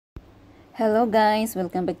Hello guys,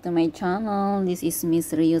 welcome back to my channel. This is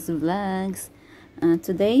Maesriosvlogs.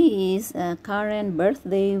 Today is Karen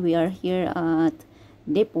birthday. We are here at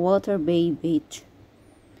Deepwater Bay Beach.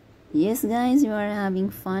 Yes guys, we are having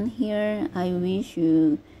fun here. I wish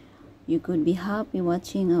you could be happy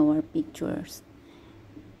watching our pictures.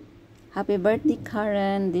 Happy birthday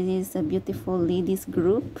Karen. This is a beautiful ladies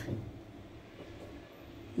group.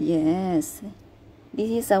 Yes. This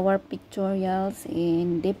is our pictorials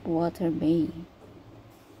in Deepwater Bay,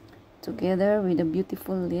 together with the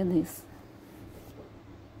beautiful ladies.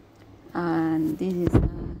 And this is a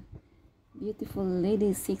beautiful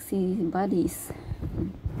ladies, sexy bodies.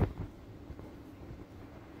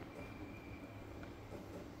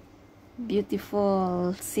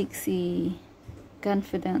 Beautiful, sexy,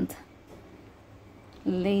 confident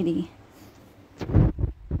lady.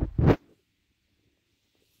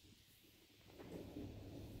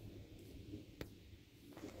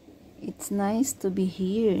 It's nice to be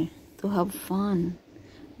here to have fun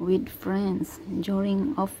with friends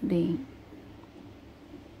during off day.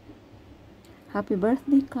 Happy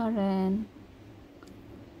birthday Karen.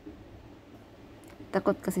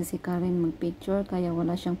 Takot kasi si Karen magpicture kaya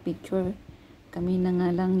wala siyang picture. Kami na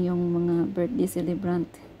nga lang yung mga birthday celebrant.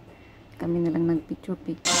 Kami na lang nagpicture.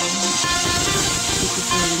 Yung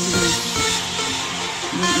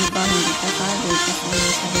iba hindi kasali kasi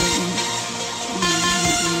sa wedding.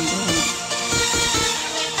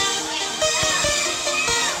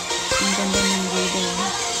 Ang ganda ng video.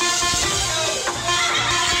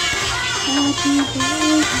 Happy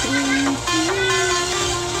birthday to you.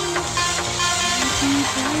 Happy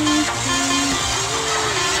birthday.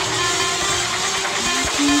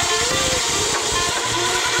 Happy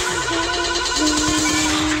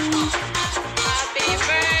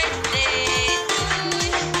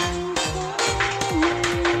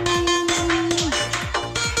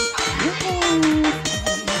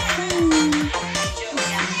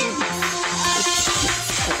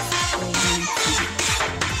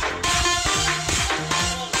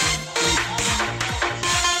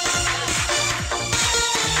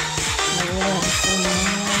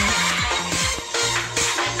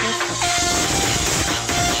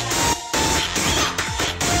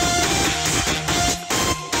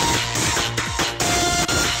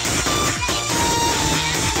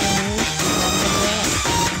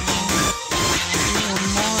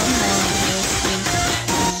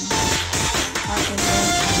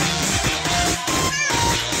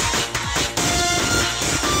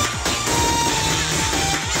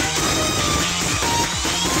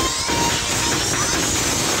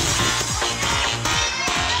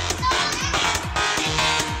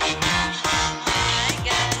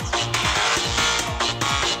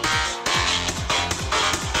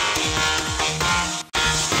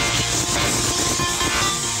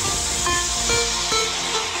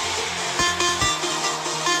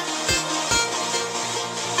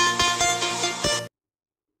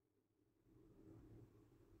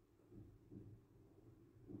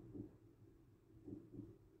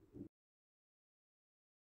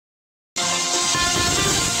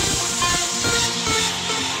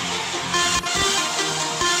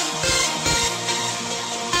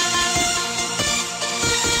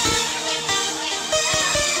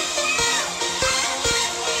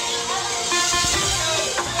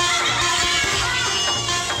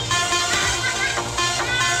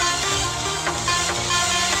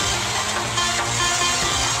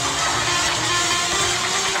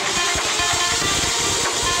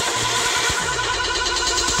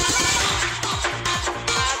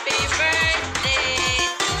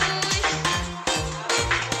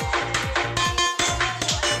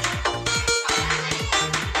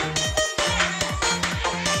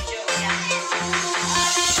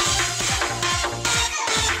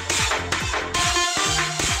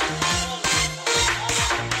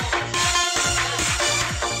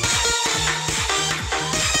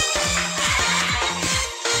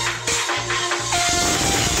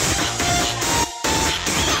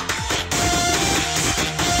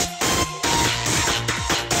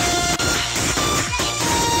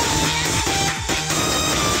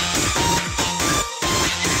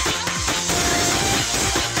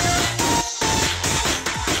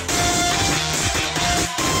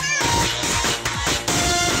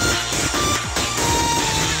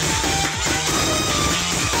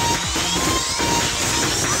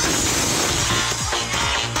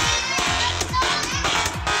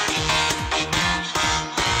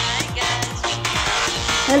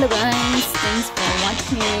Hello guys, thanks for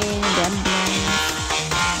watching. God bless.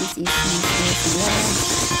 This is Maesriosvlogs.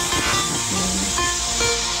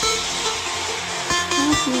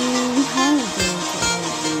 Happy holiday to all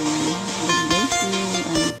of you.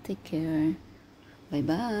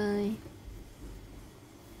 Bye-bye.